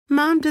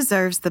Mom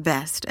deserves the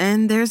best,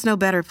 and there's no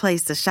better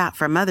place to shop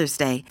for Mother's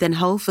Day than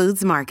Whole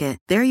Foods Market.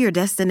 They're your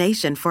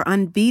destination for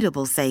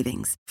unbeatable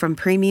savings, from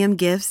premium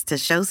gifts to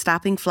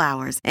show-stopping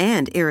flowers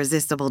and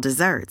irresistible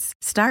desserts.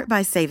 Start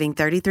by saving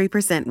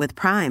 33% with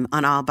Prime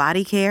on all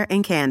body care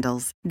and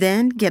candles.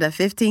 Then get a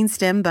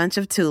 15-stem bunch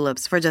of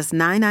tulips for just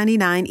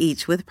 $9.99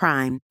 each with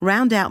Prime.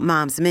 Round out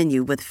Mom's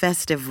menu with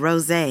festive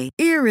rosé,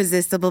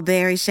 irresistible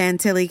berry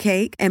chantilly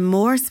cake, and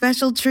more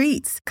special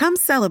treats. Come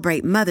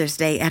celebrate Mother's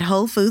Day at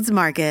Whole Foods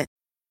Market.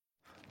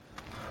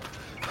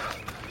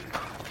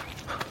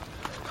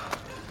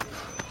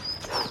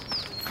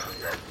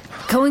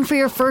 Going for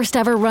your first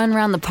ever run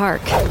around the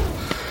park.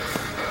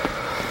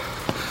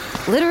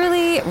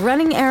 Literally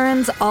running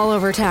errands all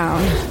over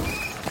town.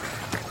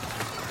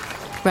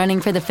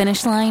 Running for the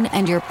finish line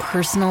and your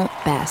personal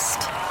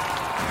best.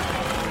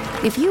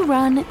 If you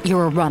run,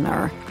 you're a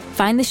runner.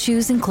 Find the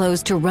shoes and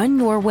clothes to run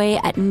your way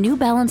at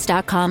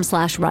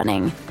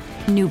newbalance.com/running.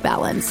 New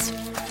Balance.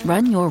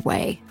 Run your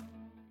way.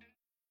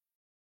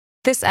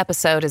 This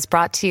episode is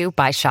brought to you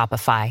by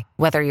Shopify.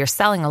 Whether you're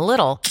selling a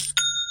little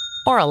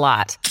or a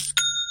lot,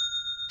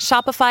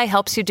 Shopify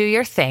helps you do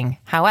your thing,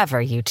 however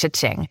you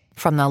cha-ching.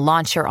 From the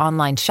launch your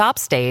online shop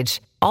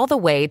stage, all the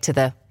way to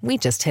the we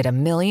just hit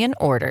 1 million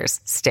orders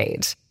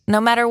stage.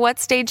 No matter what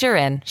stage you're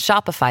in,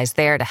 Shopify's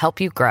there to help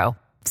you grow.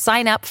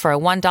 Sign up for a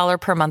 $1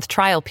 per month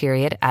trial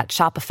period at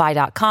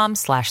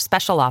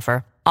shopify.com/special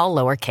offer, all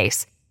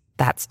lowercase.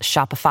 That's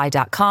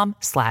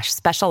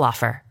shopify.com/special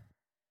offer.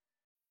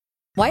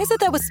 Why is it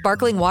that with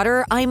sparkling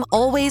water, I'm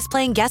always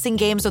playing guessing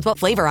games with what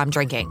flavor I'm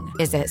drinking?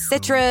 Is it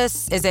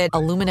citrus? Is it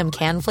aluminum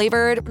can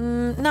flavored?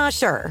 Not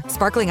sure.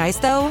 Sparkling ice,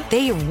 though,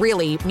 they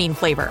really mean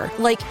flavor.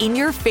 Like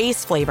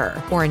in-your-face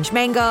flavor. Orange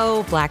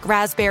mango, black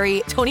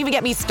raspberry. Don't even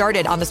get me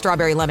started on the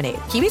strawberry lemonade.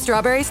 Kiwi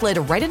Strawberry slid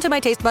right into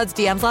my taste buds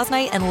DMs last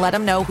night and let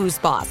them know who's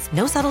boss.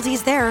 No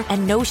subtleties there,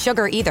 and no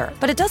sugar either.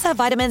 But it does have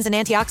vitamins and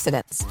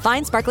antioxidants.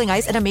 Find sparkling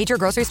ice at a major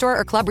grocery store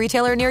or club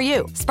retailer near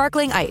you.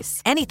 Sparkling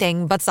ice.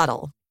 Anything but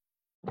subtle.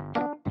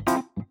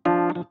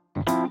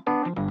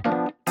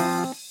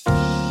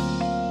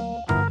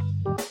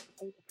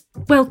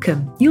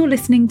 Welcome. You're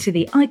listening to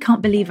the I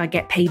Can't Believe I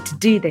Get Paid to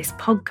Do This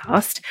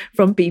podcast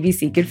from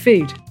BBC Good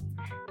Food.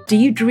 Do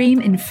you dream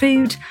in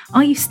food?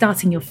 Are you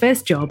starting your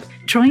first job,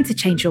 trying to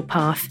change your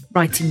path,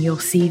 writing your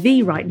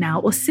CV right now,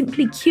 or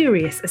simply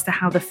curious as to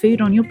how the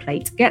food on your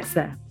plate gets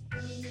there?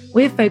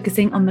 We're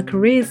focusing on the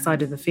careers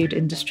side of the food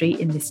industry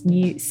in this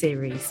new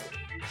series.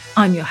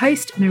 I'm your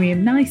host,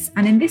 Miriam Nice,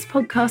 and in this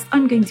podcast,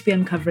 I'm going to be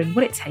uncovering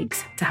what it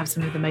takes to have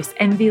some of the most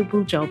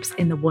enviable jobs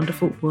in the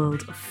wonderful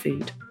world of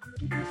food.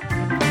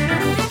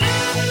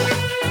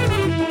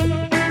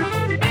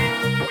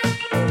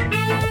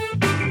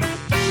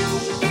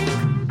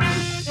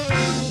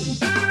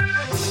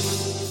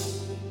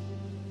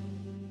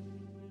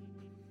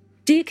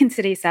 Do you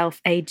consider yourself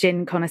a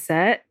gin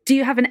connoisseur? Do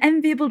you have an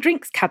enviable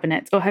drinks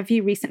cabinet, or have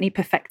you recently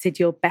perfected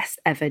your best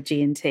ever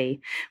G&T?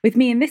 With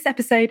me in this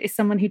episode is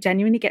someone who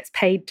genuinely gets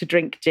paid to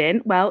drink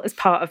gin, well, as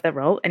part of their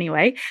role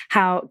anyway.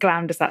 How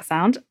glam does that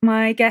sound?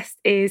 My guest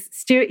is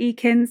Stuart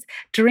Ekins,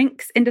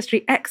 drinks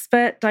industry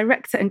expert,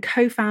 director and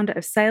co-founder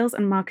of sales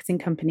and marketing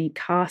company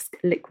Cask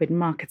Liquid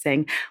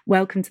Marketing.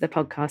 Welcome to the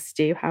podcast,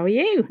 Stu. How are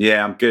you?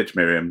 Yeah, I'm good,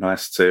 Miriam.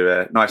 Nice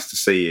to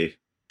see you.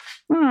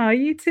 Oh,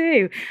 you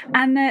too.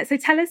 And so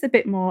tell us a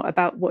bit more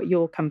about what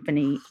your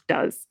company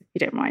does, if you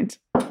don't mind.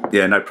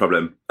 Yeah, no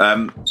problem.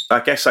 I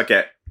guess I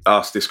get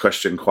asked this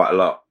question quite a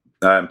lot,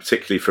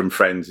 particularly from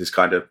friends, is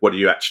kind of, what do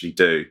you actually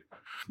do?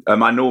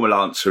 My normal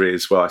answer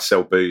is, well, I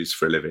sell booze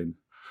for a living.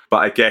 But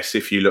I guess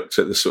if you looked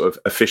at the sort of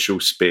official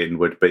spin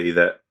would be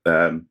that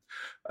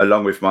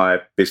along with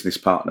my business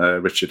partner,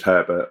 Richard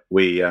Herbert,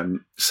 we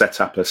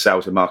set up a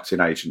sales and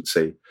marketing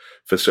agency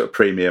for sort of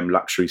premium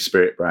luxury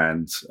spirit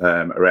brands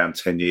around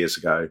 10 years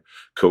ago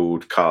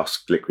called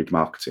Cask Liquid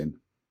Marketing.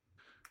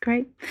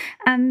 Great.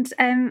 And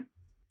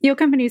your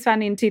company was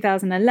founded in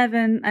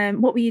 2011.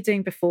 What were you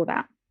doing before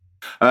that?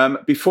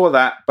 Before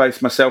that,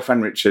 both myself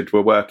and Richard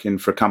were working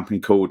for a company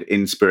called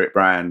In Spirit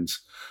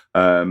Brands,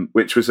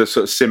 which was a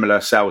sort of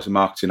similar sales and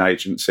marketing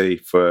agency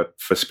for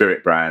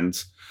spirit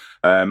brands.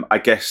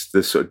 I guess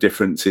the sort of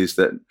difference is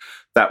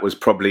that was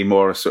probably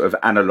more a sort of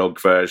analog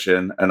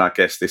version, and I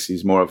guess this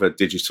is more of a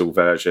digital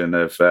version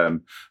of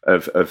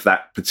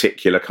that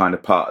particular kind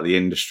of part of the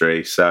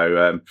industry.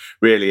 So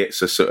really,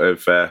 it's a sort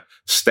of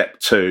step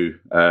two,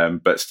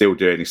 but still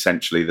doing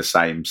essentially the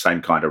same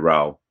kind of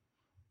role.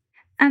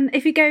 And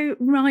if you go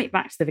right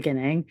back to the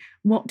beginning,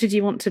 what did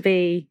you want to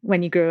be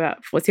when you grew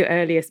up? What's your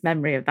earliest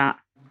memory of that?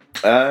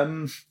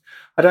 I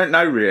don't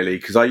know really,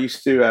 because I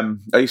used to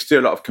do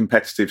a lot of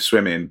competitive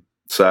swimming.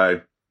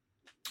 So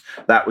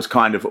that was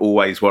kind of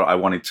always what I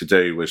wanted to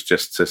do, was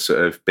just to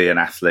sort of be an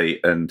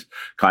athlete and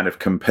kind of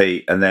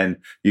compete. And then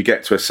you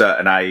get to a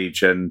certain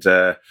age and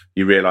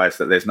you realise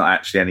that there's not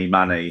actually any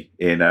money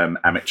in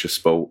amateur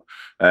sport.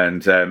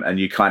 And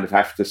you kind of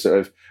have to sort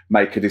of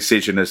make a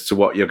decision as to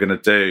what you're going to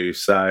do.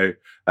 So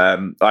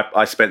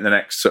I spent the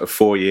next sort of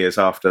 4 years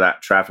after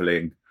that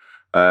travelling.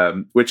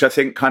 which I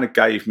think kind of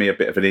gave me a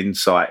bit of an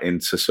insight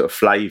into sort of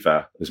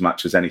flavour as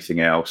much as anything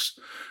else.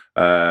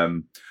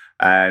 And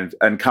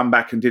come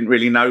back and didn't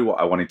really know what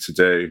I wanted to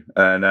do.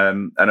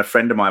 And a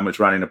friend of mine was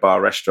running a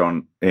bar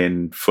restaurant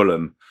in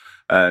Fulham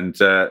and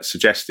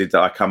suggested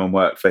that I come and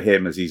work for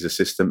him as his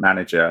assistant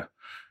manager,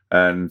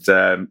 and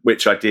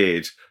which I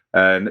did.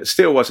 And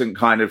still wasn't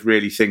kind of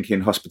really thinking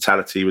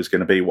hospitality was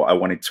going to be what I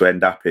wanted to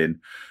end up in.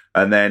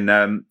 And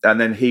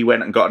then he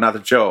went and got another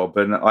job,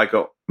 and I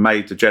got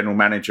made the general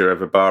manager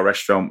of a bar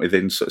restaurant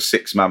within sort of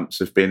 6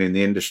 months of being in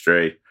the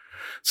industry.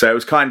 So it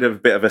was kind of a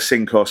bit of a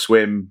sink or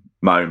swim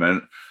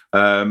moment.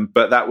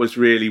 But that was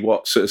really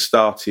what sort of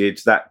started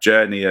that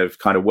journey of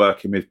kind of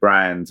working with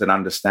brands and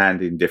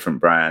understanding different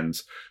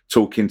brands,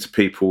 talking to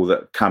people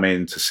that come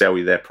in to sell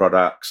you their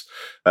products.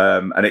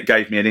 And it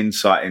gave me an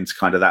insight into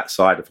kind of that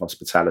side of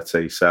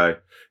hospitality. So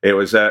it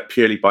was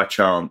purely by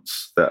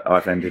chance that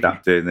I've ended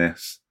up doing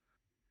this.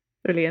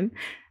 Brilliant.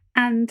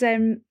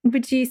 And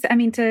would you, I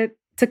mean, to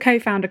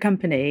co-found a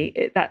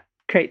company that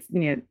creates,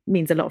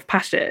 means a lot of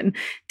passion.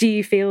 Do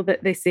you feel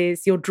that this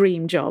is your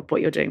dream job,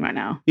 what you're doing right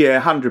now? Yeah,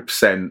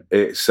 100%.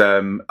 It's,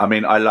 I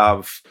mean, I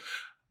love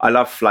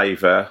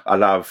flavour. I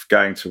love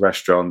going to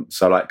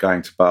restaurants. I like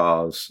going to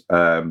bars.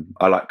 I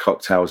like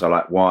cocktails. I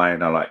like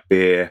wine. I like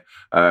beer.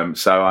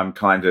 So I'm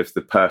kind of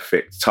the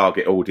perfect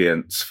target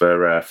audience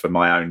for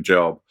my own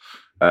job.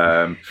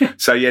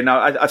 So yeah, no,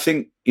 I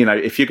think,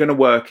 if you're going to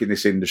work in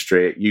this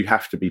industry, you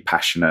have to be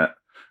passionate.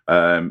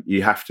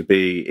 You have to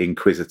be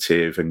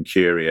inquisitive and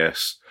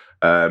curious,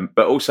 but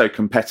also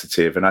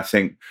competitive. And I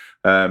think,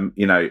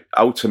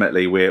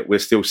 ultimately we're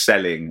still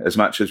selling as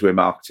much as we're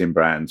marketing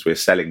brands, we're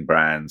selling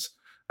brands,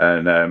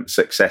 and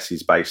success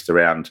is based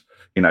around,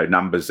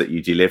 numbers that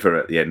you deliver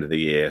at the end of the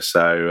year.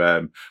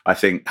 So I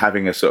think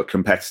having a sort of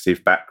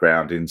competitive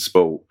background in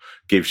sport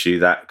gives you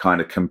that kind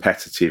of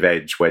competitive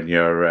edge when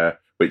you're,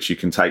 which you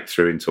can take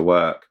through into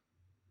work.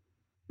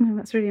 Oh,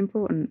 that's really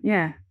important.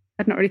 Yeah.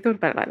 I'd not really thought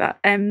about it like that.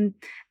 And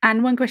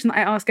one question that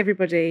I ask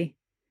everybody,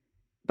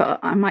 but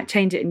I might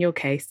change it in your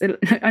case.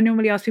 I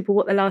normally ask people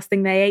what the last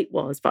thing they ate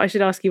was, but I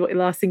should ask you what the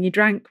last thing you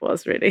drank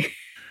was, really.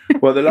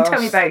 Well,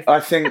 tell me both. I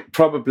think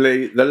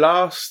probably the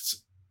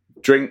last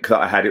drink that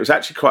I had, it was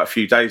actually quite a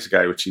few days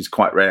ago, which is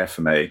quite rare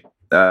for me.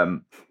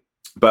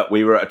 But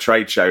we were at a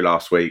trade show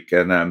last week,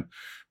 and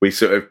we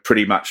sort of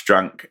pretty much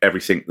drunk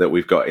everything that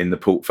we've got in the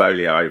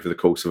portfolio over the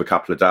course of a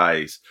couple of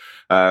days.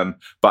 But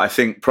I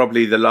think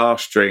probably the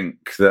last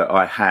drink that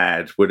I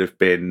had would have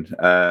been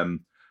an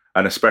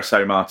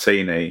espresso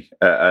martini.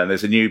 And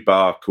there's a new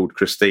bar called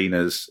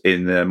Christina's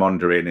in the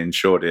Mondrian in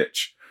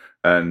Shoreditch.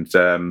 And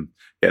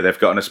they've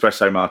got an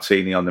espresso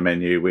martini on the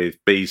menu with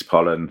bees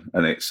pollen,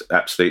 and it's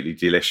absolutely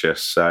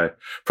delicious. So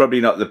probably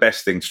not the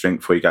best thing to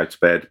drink before you go to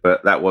bed,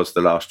 but that was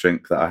the last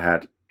drink that I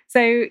had. So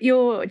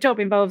your job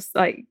involves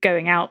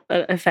going out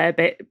a fair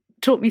bit.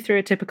 Talk me through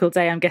a typical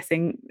day. I'm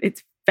guessing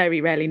it's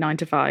very rarely 9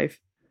 to 5.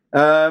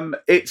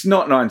 It's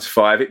not 9 to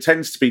 5. It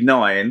tends to be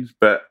 9,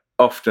 but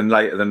often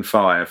later than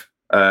 5.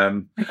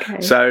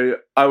 Okay. So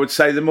I would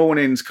say the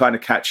morning's kind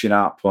of catching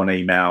up on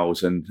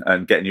emails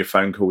and getting your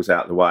phone calls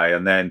out of the way.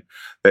 And then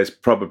there's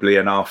probably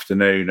an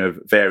afternoon of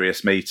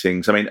various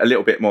meetings. I mean, a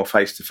little bit more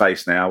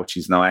face-to-face now, which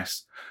is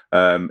nice.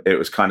 It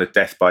was kind of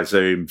death by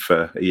Zoom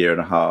for a year and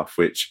a half,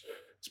 which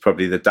is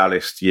probably the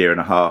dullest year and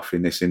a half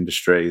in this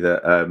industry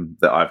that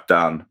I've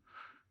done.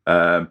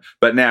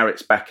 But now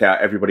it's back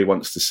out. Everybody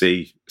wants to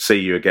see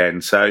you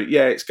again. So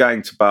yeah, it's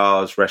going to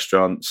bars,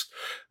 restaurants.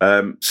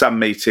 Some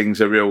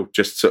meetings are real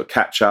just sort of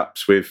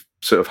catch-ups with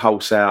sort of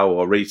wholesale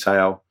or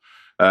retail.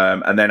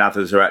 And then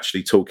others are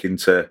actually talking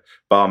to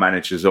bar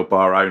managers or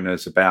bar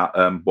owners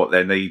about what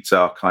their needs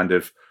are kind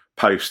of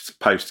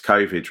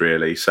post-COVID,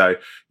 really. So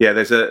yeah,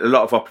 there's a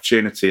lot of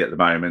opportunity at the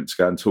moment to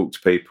go and talk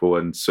to people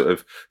and sort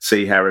of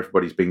see how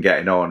everybody's been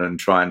getting on and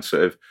try and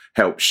sort of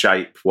help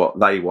shape what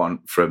they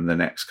want from the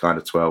next kind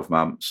of 12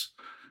 months.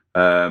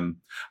 I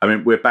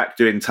mean, we're back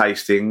doing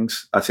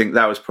tastings. I think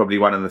that was probably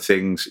one of the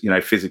things,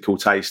 physical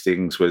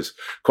tastings was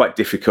quite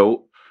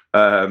difficult.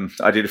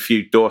 I did a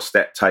few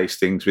doorstep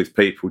tastings with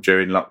people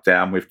during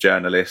lockdown with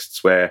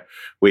journalists where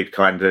we'd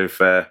kind of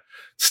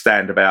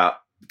stand about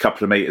a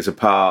couple of meters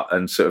apart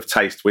and sort of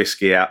taste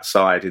whiskey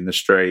outside in the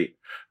street.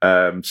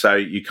 So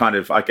you kind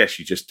of, I guess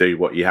you just do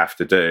what you have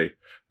to do.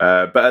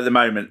 But at the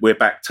moment, we're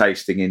back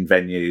tasting in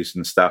venues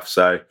and stuff.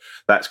 So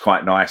that's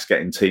quite nice,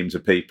 getting teams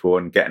of people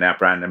and getting our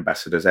brand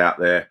ambassadors out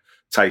there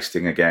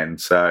tasting again.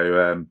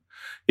 So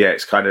yeah,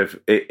 it's kind of,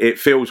 it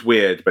feels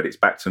weird, but it's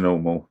back to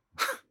normal.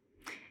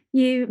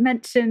 You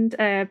mentioned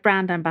a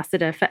brand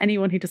ambassador. For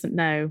anyone who doesn't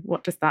know,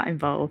 what does that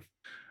involve?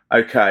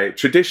 Okay.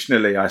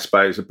 Traditionally, I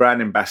suppose a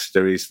brand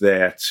ambassador is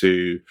there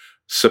to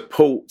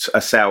support a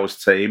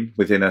sales team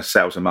within a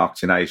sales and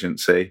marketing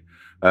agency.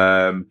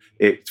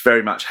 It's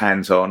very much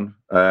hands-on,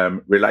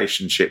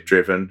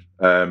 relationship-driven,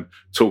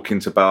 talking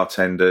to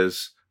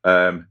bartenders,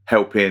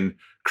 helping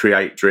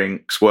create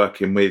drinks,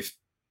 working with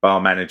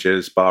bar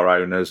managers, bar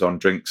owners on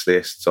drinks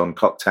lists, on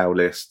cocktail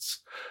lists.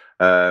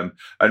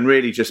 and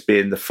really just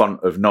being the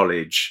font of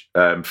knowledge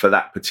for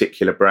that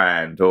particular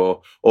brand,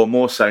 or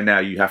more so now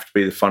you have to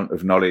be the font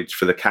of knowledge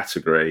for the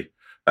category.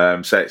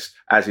 So it's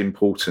as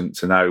important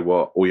to know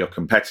what all your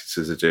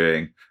competitors are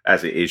doing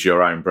as it is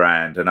your own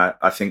brand. And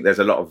I think there's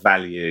a lot of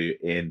value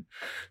in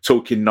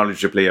talking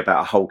knowledgeably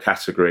about a whole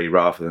category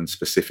rather than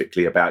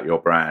specifically about your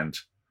brand.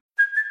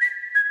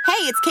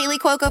 Hey, it's Kaylee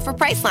Cuoco for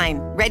Priceline.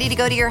 Ready to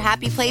go to your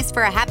happy place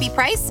for a happy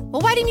price?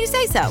 Well, why didn't you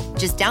say so?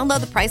 Just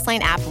download the Priceline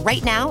app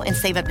right now and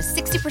save up to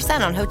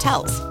 60% on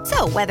hotels.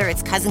 So whether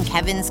it's Cousin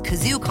Kevin's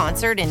Kazoo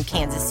Concert in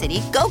Kansas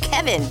City, go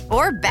Kevin,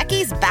 or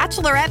Becky's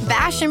Bachelorette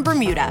Bash in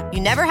Bermuda,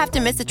 you never have to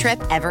miss a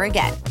trip ever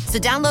again. So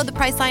download the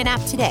Priceline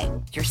app today.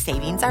 Your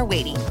savings are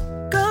waiting.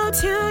 Go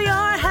to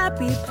your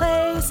happy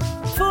place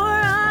for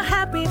a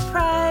happy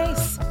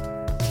price.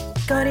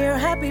 Go to your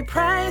happy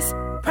price,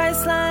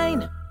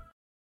 Priceline.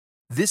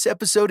 This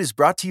episode is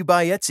brought to you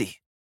by Etsy.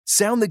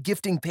 Sound the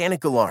gifting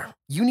panic alarm.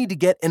 You need to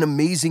get an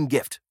amazing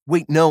gift.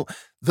 Wait, no,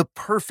 the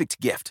perfect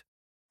gift.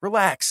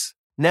 Relax.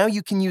 Now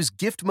you can use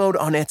gift mode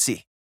on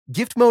Etsy.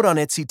 Gift mode on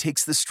Etsy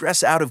takes the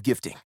stress out of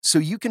gifting, so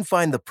you can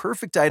find the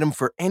perfect item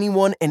for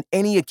anyone and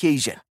any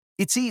occasion.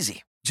 It's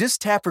easy.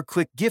 Just tap or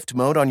click gift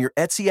mode on your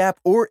Etsy app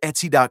or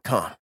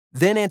Etsy.com.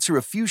 Then answer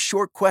a few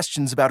short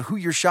questions about who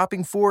you're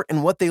shopping for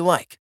and what they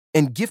like.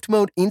 And gift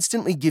mode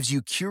instantly gives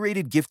you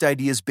curated gift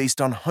ideas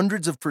based on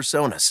hundreds of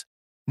personas.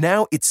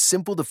 Now it's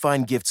simple to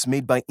find gifts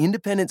made by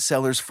independent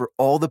sellers for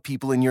all the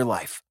people in your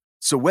life.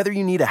 So whether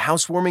you need a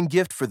housewarming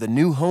gift for the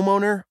new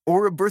homeowner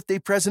or a birthday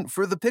present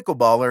for the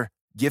pickleballer,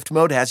 gift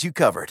mode has you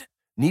covered.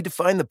 Need to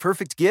find the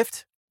perfect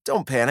gift?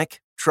 Don't panic.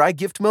 Try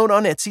gift mode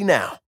on Etsy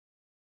now.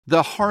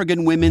 The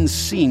Hargan women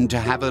seemed to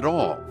have it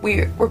all.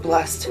 We were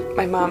blessed.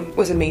 My mom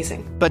was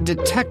amazing. But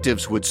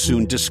detectives would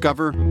soon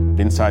discover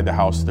inside the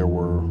house there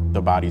were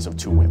the bodies of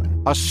 2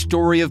 women. A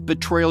story of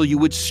betrayal you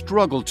would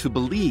struggle to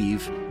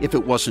believe if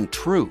it wasn't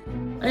true.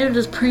 I am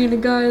just praying to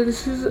God,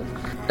 this is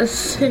a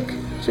sick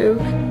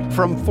joke.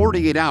 From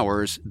 48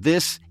 Hours,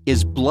 this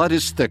is Blood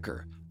is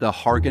Thicker, the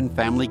Hargan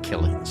family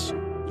killings.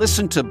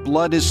 Listen to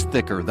Blood is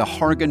Thicker, the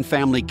Hargan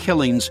family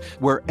killings,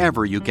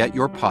 wherever you get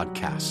your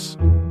podcasts.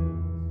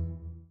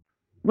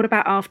 What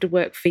about after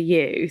work for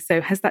you? So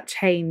has that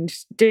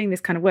changed, doing this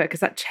kind of work,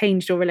 has that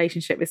changed your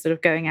relationship with sort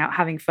of going out,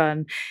 having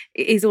fun?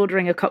 Is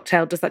ordering a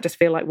cocktail, does that just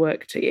feel like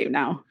work to you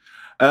now?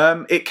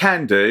 It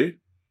can do.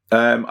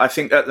 I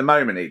think at the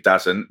moment it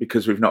doesn't,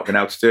 because we've not been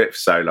able to do it for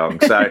so long.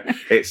 So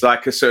it's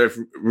like a sort of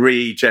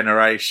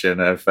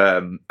regeneration of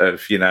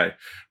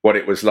what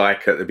it was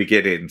like at the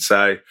beginning.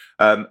 So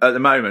at the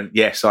moment,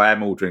 yes, I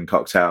am ordering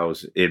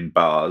cocktails in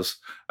bars.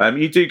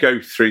 You do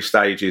go through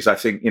stages. I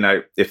think,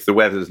 if the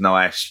weather's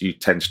nice, you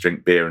tend to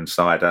drink beer and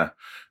cider.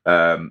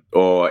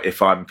 Or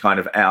if I'm kind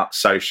of out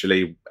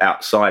socially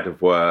outside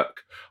of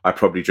work, I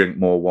probably drink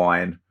more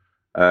wine.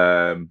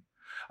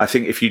 I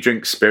think if you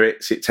drink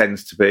spirits, it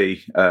tends to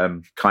be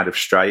kind of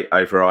straight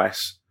over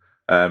ice.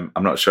 I'm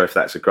not sure if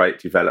that's a great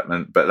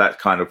development, but that's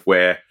kind of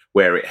where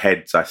it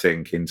heads, I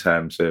think, in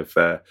terms of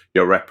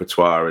your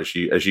repertoire as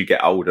you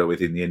get older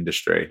within the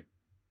industry.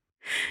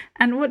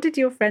 And what did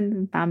your friends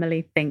and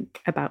family think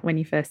about when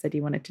you first said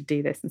you wanted to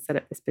do this and set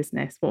up this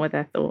business? What were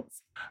their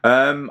thoughts?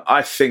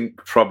 I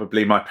think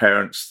probably my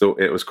parents thought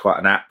it was quite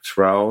an apt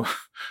role,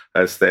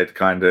 as they'd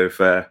kind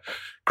of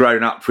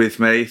grown up with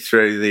me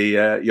through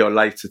your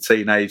later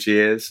teenage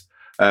years.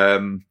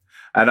 And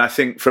I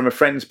think from a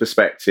friend's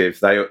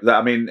perspective,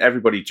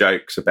 everybody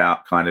jokes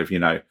about kind of,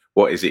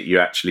 what is it you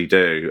actually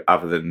do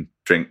other than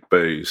drink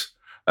booze?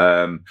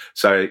 So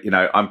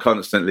I'm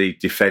constantly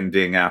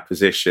defending our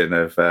position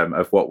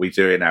of what we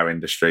do in our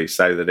industry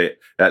so that it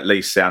at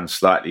least sounds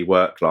slightly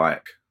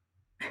work-like.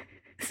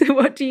 So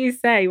what do you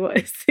say?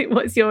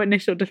 What's your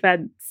initial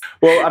defence?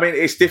 Well,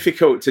 it's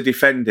difficult to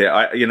defend it.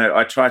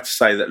 I try to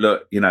say that,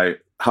 look,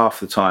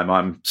 half the time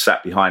I'm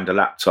sat behind a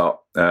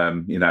laptop,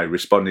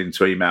 responding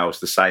to emails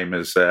the same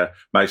as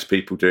most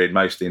people do in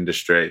most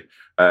industry.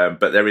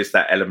 But there is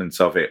that element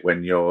of it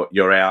when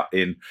you're out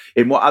in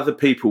what other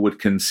people would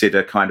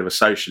consider kind of a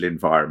social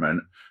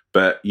environment,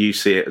 but you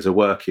see it as a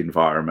work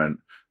environment.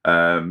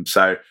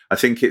 So I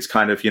think it's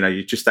kind of,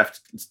 you just have to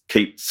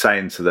keep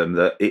saying to them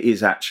that it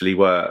is actually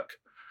work.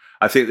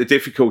 I think the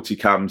difficulty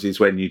comes is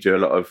when you do a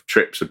lot of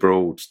trips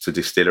abroad to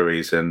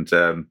distilleries, and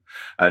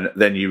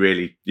then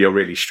you're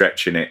really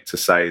stretching it to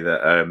say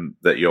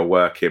that you're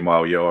working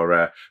while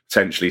you're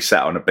potentially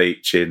sat on a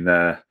beach in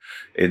the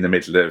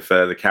middle of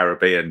the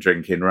Caribbean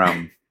drinking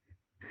rum.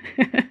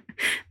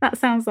 That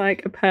sounds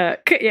like a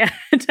perk. Yeah,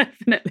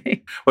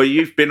 definitely. Well,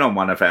 you've been on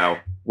one of our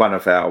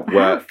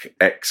work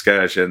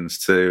excursions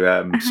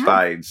to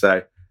Spain.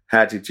 So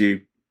how did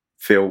you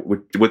feel?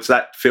 Would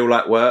that feel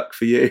like work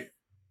for you?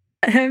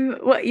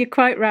 Well, you're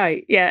quite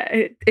right. Yeah,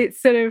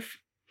 it's sort of,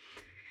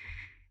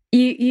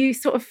 you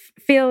sort of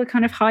feel a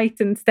kind of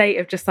heightened state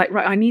of just like,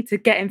 right, I need to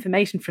get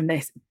information from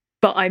this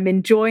but I'm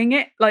enjoying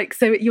it. Like,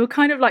 so you're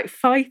kind of like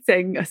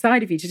fighting a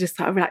side of you to just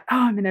sort of like,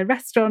 oh, I'm in a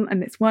restaurant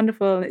and it's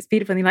wonderful and it's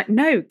beautiful. And you're like,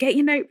 no, get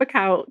your notebook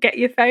out, get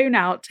your phone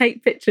out,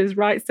 take pictures,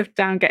 write stuff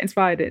down, get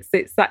inspired.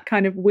 It's that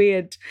kind of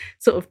weird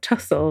sort of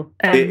tussle.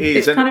 It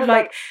is. It's kind of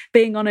like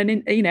being on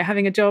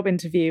having a job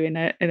interview in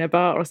a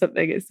bar or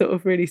something. It's sort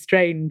of really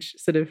strange,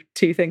 sort of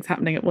two things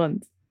happening at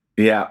once.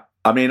 Yeah.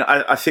 I mean,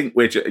 I think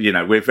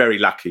we're very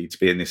lucky to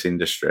be in this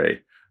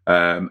industry.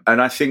 And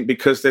I think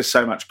because there's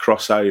so much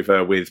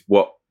crossover with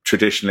what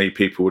traditionally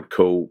people would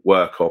call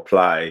work or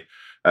play,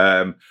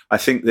 I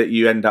think that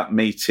you end up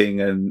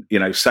meeting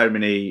so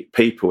many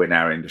people in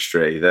our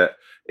industry that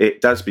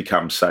it does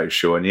become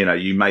social, and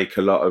you make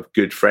a lot of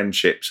good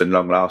friendships and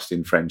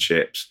long-lasting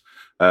friendships.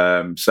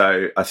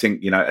 So I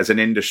think as an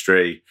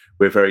industry,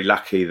 we're very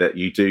lucky that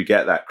you do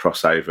get that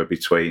crossover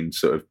between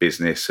sort of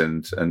business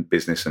and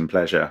business and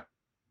pleasure.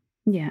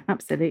 Yeah,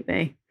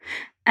 absolutely.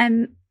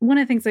 One of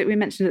the things that we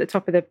mentioned at the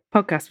top of the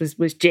podcast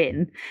was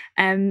gin.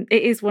 It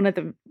is one of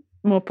the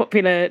more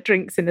popular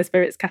drinks in the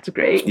spirits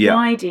category. Yeah.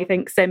 Why do you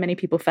think so many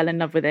people fell in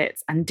love with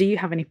it? And do you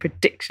have any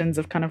predictions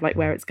of kind of like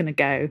where it's going to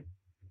go?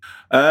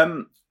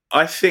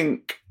 I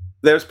think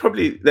there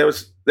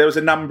was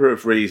a number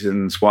of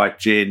reasons why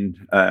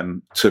gin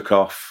took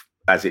off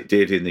as it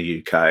did in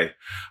the UK.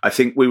 I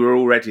think we were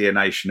already a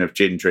nation of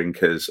gin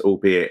drinkers,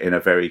 albeit in a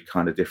very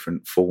kind of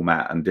different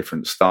format and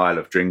different style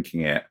of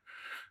drinking it.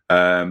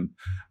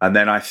 And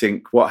then I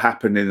think what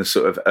happened in the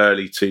sort of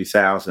early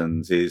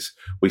 2000s is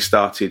we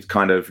started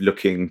kind of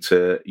looking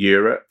to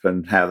Europe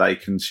and how they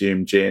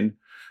consume gin.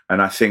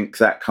 And I think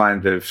that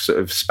kind of sort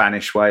of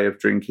Spanish way of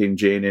drinking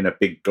gin in a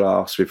big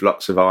glass with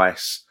lots of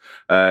ice,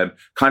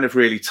 kind of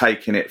really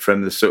taking it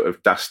from the sort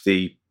of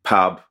dusty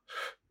pub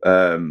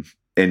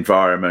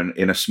environment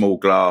in a small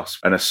glass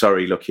and a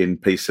sorry-looking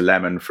piece of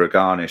lemon for a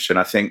garnish. And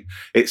I think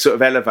it sort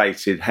of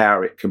elevated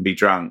how it can be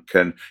drunk,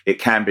 and it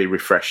can be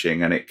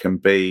refreshing, and it can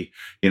be,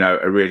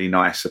 a really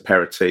nice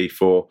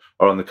aperitif, or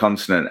on the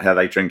continent, how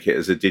they drink it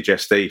as a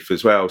digestif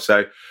as well.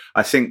 So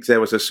I think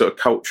there was a sort of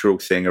cultural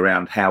thing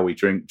around how we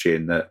drink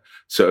gin that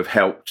sort of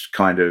helped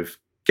kind of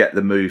get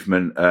the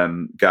movement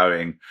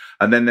going.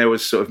 And then there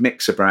was sort of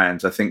mixer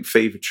brands. I think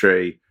Fever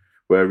Tree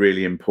were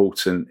really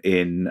important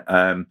in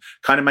kind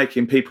of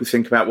making people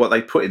think about what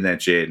they put in their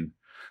gin.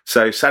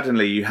 So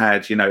suddenly you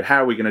had,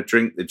 how are we going to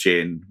drink the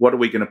gin? What are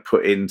we going to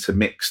put in to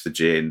mix the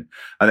gin?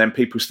 And then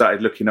people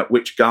started looking at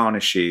which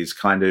garnishes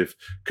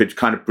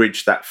could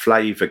bridge that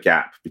flavour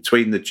gap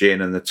between the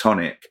gin and the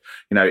tonic.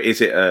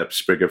 Is it a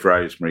sprig of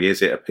rosemary?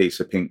 Is it a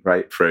piece of pink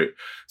grapefruit?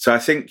 So I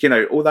think,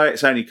 although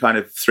it's only kind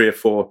of 3 or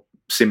 4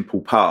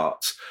 simple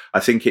parts, I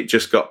think it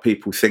just got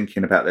people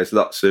thinking about there's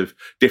lots of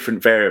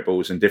different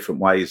variables and different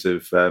ways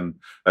of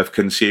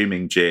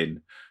consuming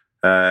gin.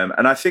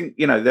 And I think,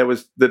 there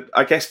was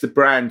the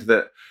brand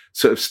that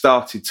sort of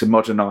started to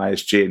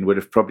modernise gin would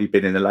have probably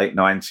been in the late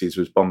 90s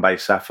was Bombay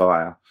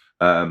Sapphire,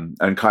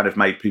 and kind of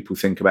made people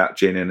think about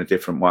gin in a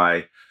different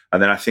way.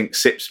 And then I think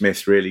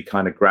Sipsmith really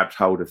kind of grabbed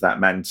hold of that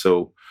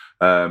mantle,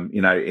 in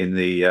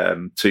the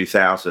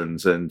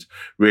 2000s, and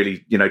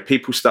really,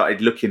 people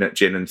started looking at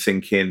gin and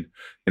thinking,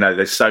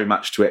 there's so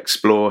much to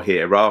explore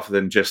here, rather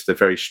than just a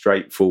very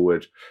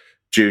straightforward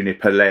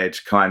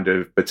juniper-led kind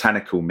of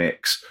botanical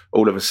mix.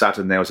 All of a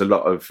sudden, there was a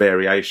lot of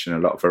variation, a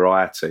lot of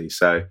variety.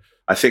 So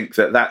I think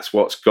that's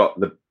what's got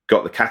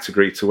the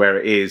category to where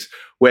it is.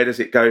 Where does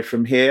it go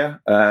from here?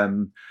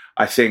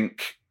 I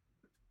think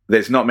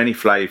there's not many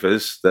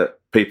flavours that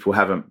people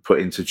haven't put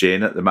into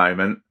gin at the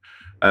moment.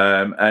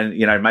 And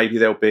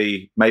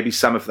maybe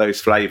some of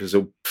those flavours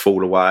will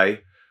fall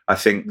away. I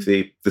think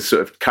the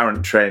sort of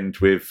current trend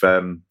with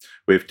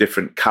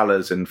different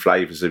colours and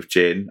flavours of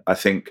gin, I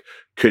think,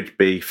 could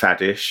be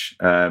faddish,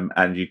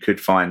 and you could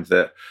find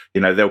that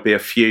there'll be a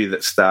few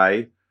that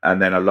stay,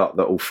 and then a lot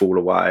that will fall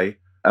away.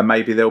 And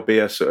maybe there'll be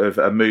a sort of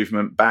a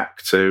movement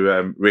back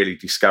to really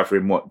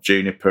discovering what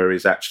juniper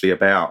is actually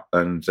about,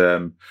 and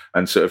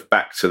sort of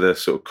back to the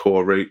sort of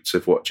core roots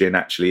of what gin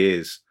actually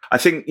is. I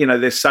think,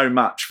 there's so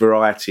much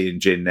variety in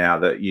gin now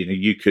that,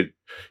 you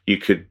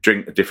could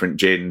drink a different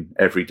gin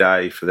every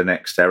day for the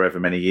next however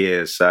many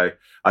years. So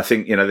I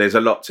think, there's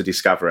a lot to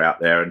discover out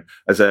there. And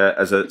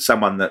as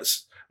someone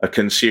that's a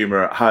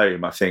consumer at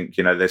home, I think,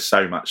 there's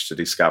so much to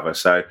discover.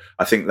 So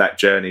I think that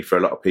journey for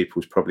a lot of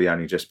people has probably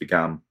only just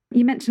begun.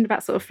 You mentioned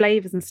about sort of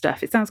flavours and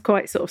stuff. It sounds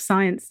quite sort of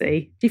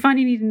sciencey. Do you find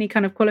you need any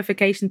kind of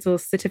qualifications or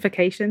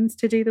certifications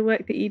to do the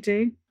work that you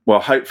do? Well,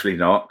 hopefully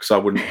not, because I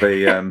wouldn't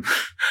be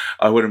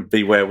I wouldn't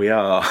be where we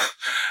are.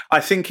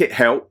 I think it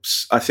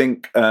helps. I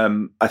think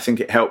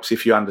it helps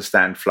if you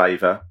understand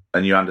flavour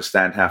and you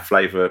understand how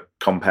flavour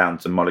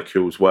compounds and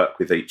molecules work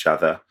with each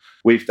other.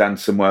 We've done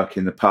some work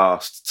in the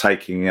past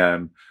taking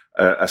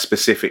a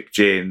specific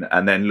gin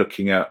and then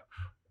looking at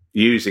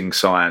using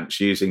science,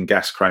 using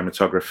gas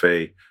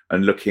chromatography,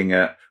 and looking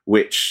at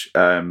which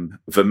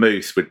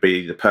vermouth would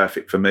be the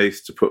perfect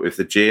vermouth to put with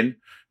the gin.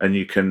 And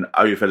you can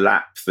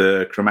overlap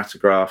the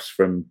chromatographs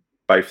from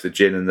both the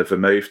gin and the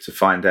vermouth to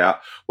find out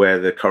where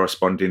the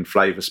corresponding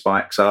flavour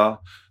spikes are.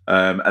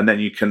 And then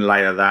you can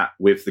layer that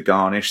with the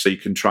garnish. So you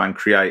can try and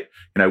create,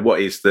 what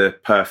is the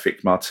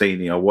perfect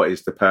martini or what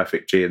is the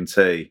perfect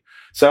G&T.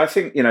 So I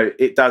think,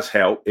 it does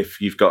help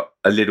if you've got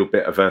a little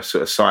bit of a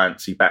sort of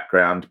sciencey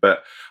background.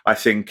 But I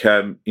think,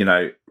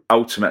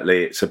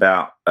 ultimately it's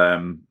about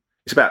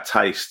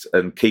taste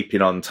and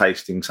keeping on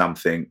tasting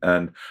something.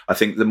 And I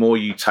think the more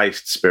you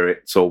taste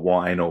spirits or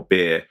wine or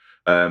beer,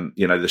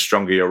 the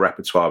stronger your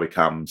repertoire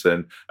becomes,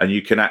 and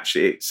you can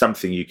actually, it's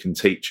something you can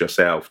teach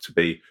yourself to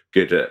be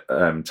good at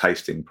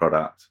tasting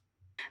product.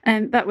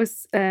 And that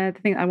was the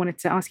thing I wanted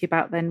to ask you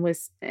about then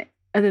was,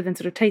 other than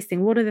sort of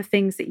tasting, what are the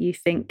things that you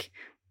think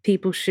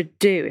people should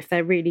do if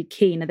they're really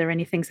keen? Are there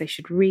any things they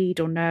should read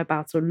or know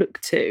about or look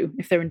to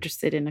if they're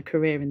interested in a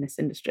career in this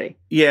industry?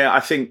 Yeah, I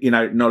think,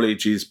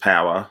 knowledge is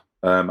power,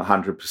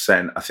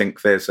 100%. I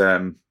think there's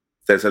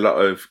a lot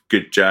of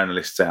good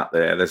journalists out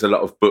there. There's a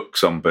lot of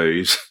books on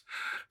booze.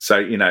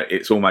 So,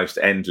 it's almost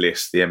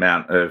endless, the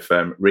amount of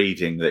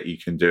reading that you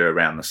can do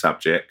around the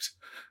subject.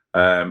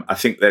 I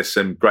think there's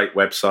some great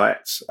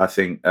websites. I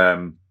think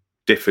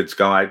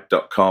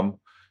diffordsguide.com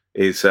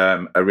is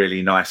a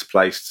really nice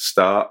place to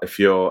start if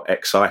you're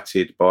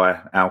excited by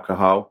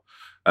alcohol.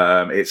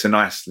 It's a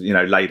nice,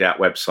 laid out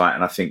website,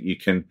 and I think you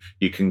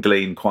can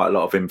glean quite a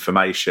lot of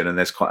information, and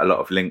there's quite a lot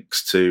of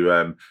links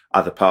to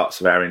other parts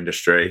of our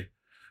industry.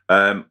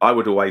 I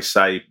would always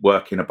say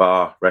work in a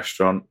bar,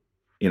 restaurant.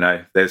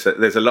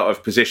 There's a lot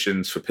of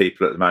positions for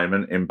people at the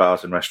moment in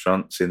bars and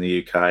restaurants in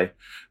the UK,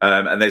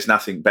 and there's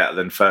nothing better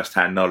than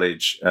first-hand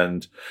knowledge.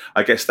 And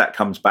I guess that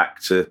comes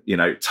back to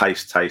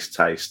taste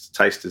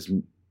as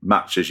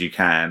much as you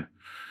can.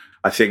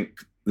 I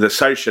think the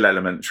social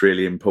element's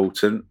really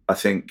important. I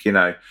think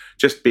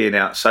just being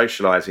out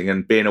socialising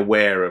and being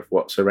aware of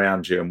what's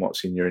around you and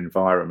what's in your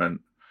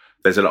environment.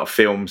 There's a lot of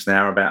films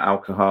now about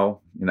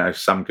alcohol.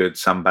 Some good,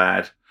 some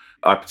bad.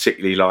 I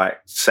particularly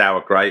liked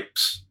Sour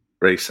Grapes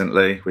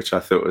recently, which I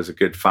thought was a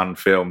good, fun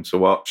film to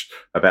watch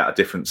about a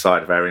different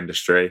side of our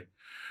industry.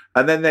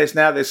 And then there's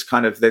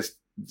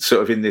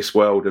sort of in this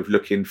world of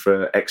looking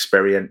for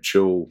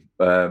experiential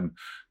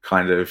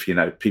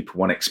people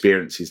want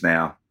experiences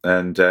now.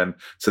 And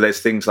so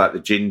there's things like the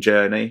Gin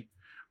Journey,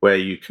 where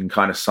you can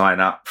kind of sign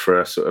up for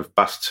a sort of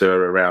bus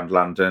tour around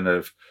London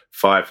of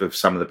 5 of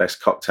some of the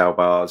best cocktail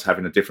bars,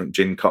 having a different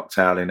gin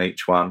cocktail in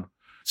each one.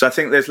 So I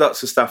think there's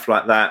lots of stuff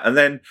like that. And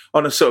then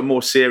on a sort of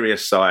more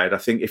serious side, I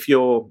think if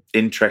you're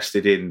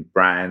interested in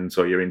brands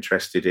or you're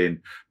interested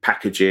in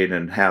packaging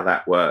and how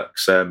that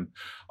works,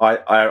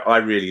 I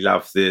really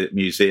love the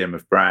Museum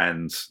of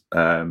Brands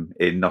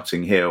in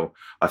Notting Hill.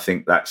 I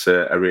think that's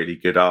a really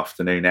good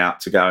afternoon out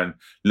to go and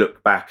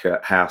look back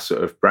at how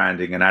sort of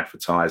branding and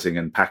advertising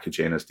and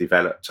packaging has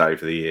developed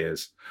over the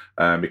years,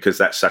 because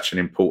that's such an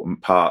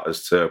important part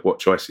as to what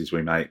choices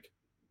we make.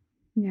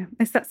 Yeah,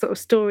 it's that sort of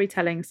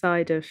storytelling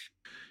side of...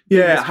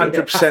 Yeah,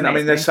 100%. I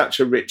mean, there's such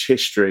a rich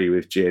history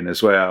with gin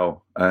as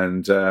well.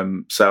 And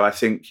so I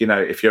think,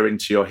 if you're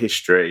into your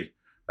history,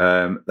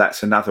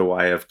 that's another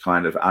way of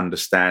kind of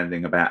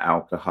understanding about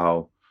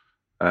alcohol.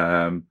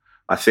 I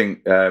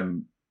think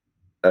one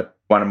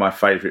of my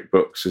favourite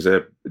books is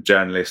a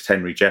journalist,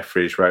 Henry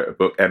Jeffries, wrote a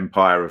book,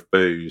 Empire of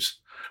Booze,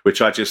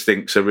 which I just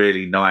think is a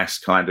really nice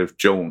kind of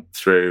jaunt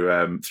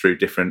through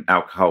different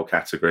alcohol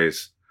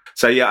categories.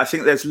 So, yeah, I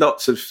think there's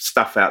lots of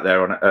stuff out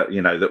there on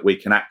that we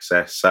can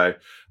access. So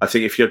I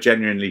think if you're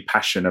genuinely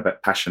passionate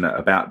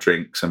about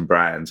drinks and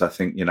brands, I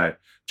think,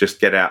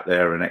 just get out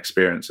there and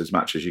experience as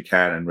much as you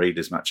can and read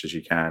as much as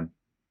you can.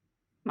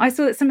 I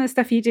saw that some of the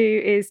stuff you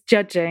do is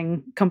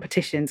judging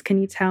competitions. Can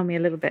you tell me a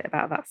little bit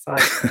about that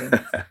side?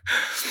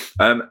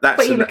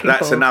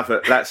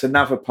 That's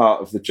another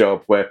part of the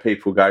job where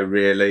people go,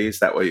 really? Is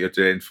that what you're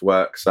doing for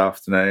work this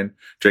afternoon?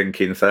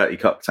 Drinking 30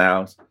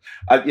 cocktails?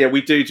 Yeah,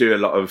 we do a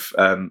lot of...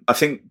 I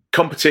think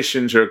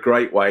competitions are a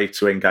great way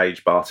to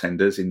engage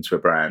bartenders into a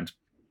brand.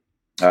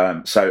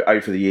 So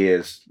over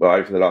the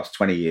last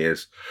 20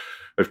 years,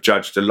 I've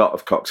judged a lot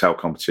of cocktail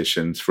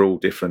competitions for all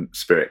different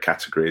spirit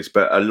categories,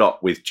 but a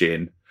lot with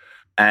gin.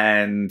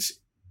 And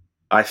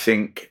I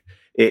think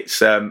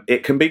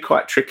it can be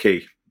quite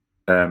tricky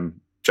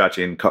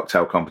judging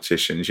cocktail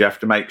competitions. You have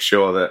to make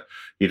sure that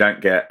you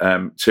don't get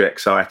too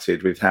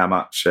excited with how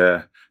much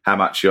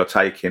you're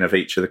taking of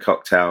each of the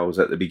cocktails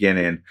at the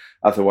beginning.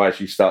 Otherwise,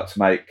 you start to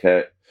make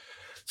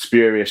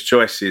spurious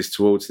choices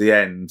towards the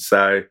end.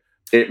 So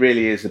it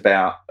really is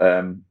about,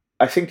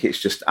 I think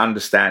it's just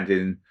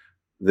understanding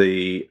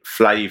the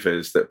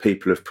flavours that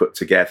people have put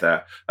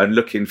together and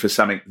looking for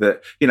something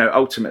that,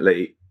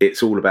 ultimately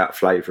it's all about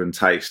flavour and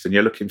taste, and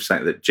you're looking for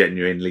something that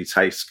genuinely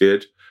tastes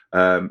good.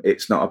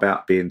 It's not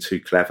about being too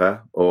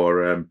clever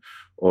or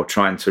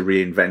trying to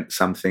reinvent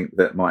something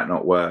that might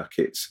not work.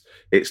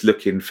 It's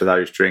looking for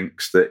those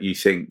drinks that you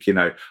think,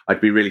 I'd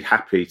be really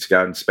happy to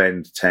go and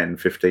spend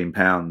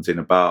 £10-15 in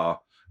a bar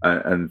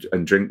and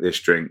drink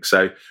this drink.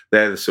 So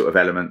they're the sort of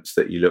elements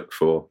that you look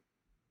for.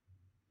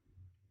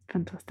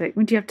 Fantastic.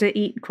 Would you have to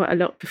eat quite a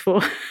lot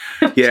before?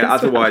 Yeah,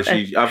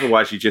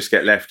 otherwise you just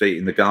get left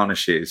eating the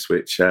garnishes,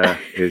 which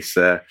is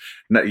no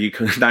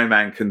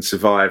man can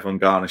survive on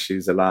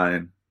garnishes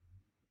alone.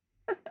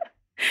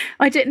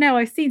 I didn't know.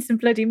 I've seen some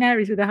Bloody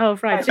Marys with a whole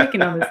fried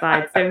chicken on the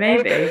side, so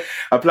maybe.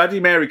 A Bloody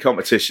Mary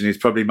competition is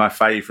probably my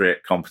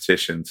favourite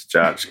competition to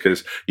judge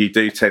because you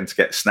do tend to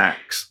get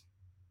snacks.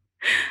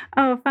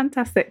 Oh,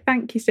 fantastic.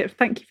 Thank you, Stuart.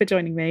 Thank you for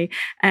joining me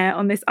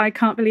on this I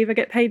Can't Believe I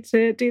Get Paid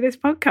to Do This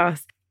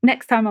podcast.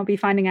 Next time, I'll be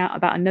finding out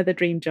about another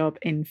dream job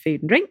in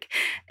food and drink.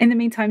 In the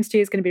meantime, Stu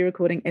is going to be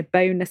recording a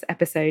bonus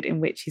episode in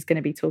which he's going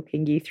to be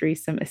talking you through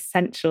some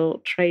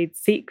essential trade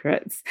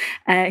secrets.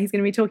 He's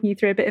going to be talking you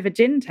through a bit of a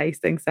gin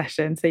tasting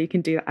session, so you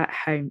can do that at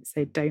home.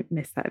 So don't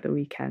miss that at the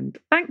weekend.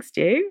 Thanks,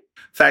 Stu.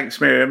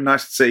 Thanks, Miriam.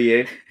 Nice to see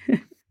you.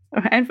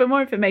 And for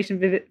more information,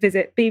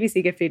 visit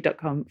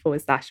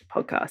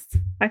bbcgoodfood.com/podcasts.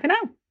 Bye for now.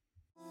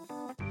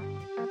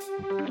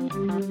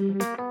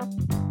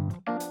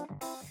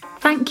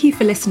 Thank you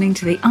for listening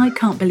to the I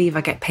Can't Believe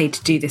I Get Paid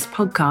to Do This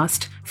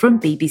podcast from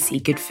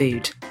BBC Good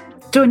Food.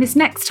 Join us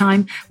next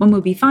time when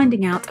we'll be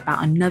finding out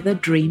about another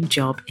dream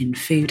job in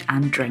food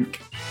and drink.